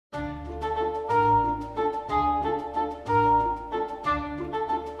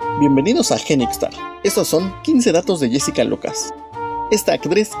Bienvenidos a Genixtar. Estos son 15 datos de Jessica Lucas, esta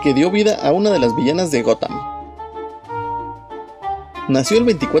actriz que dio vida a una de las villanas de Gotham. Nació el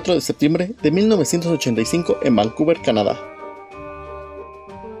 24 de septiembre de 1985 en Vancouver, Canadá.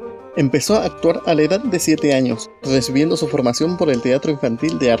 Empezó a actuar a la edad de 7 años, recibiendo su formación por el Teatro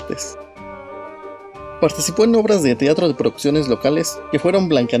Infantil de Artes. Participó en obras de teatro de producciones locales que fueron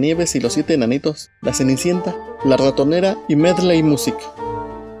Blancanieves y los 7 enanitos, La Cenicienta, La Ratonera y Medley Music.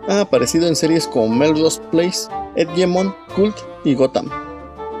 Ha aparecido en series como Melrose Place, Edgemon, Cult y Gotham.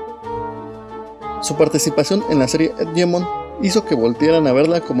 Su participación en la serie Edgemon hizo que voltearan a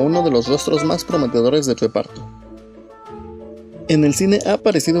verla como uno de los rostros más prometedores del reparto. En el cine ha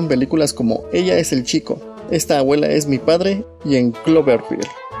aparecido en películas como Ella es el chico, Esta abuela es mi padre y en Cloverfield,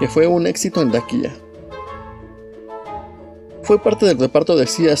 que fue un éxito en taquilla. Fue parte del reparto de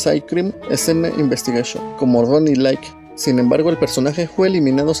CSI Crime Scene Investigation como Ronnie Lake. Sin embargo, el personaje fue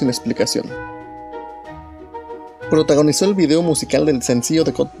eliminado sin explicación. Protagonizó el video musical del sencillo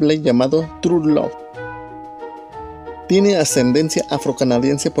de Coldplay llamado True Love. Tiene ascendencia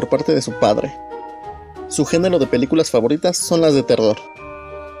afrocanadiense por parte de su padre. Su género de películas favoritas son las de terror.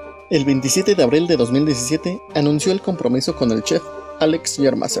 El 27 de abril de 2017 anunció el compromiso con el chef Alex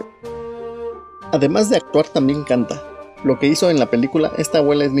Yermaser. Además de actuar, también canta, lo que hizo en la película Esta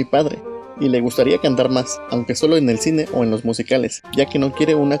abuela es mi padre, y le gustaría cantar más, aunque solo en el cine o en los musicales, ya que no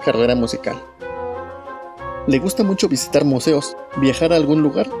quiere una carrera musical. Le gusta mucho visitar museos, viajar a algún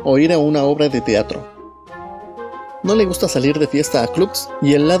lugar o ir a una obra de teatro. No le gusta salir de fiesta a clubs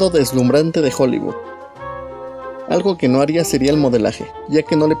y el lado deslumbrante de Hollywood. Algo que no haría sería el modelaje, ya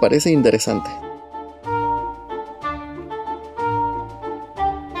que no le parece interesante.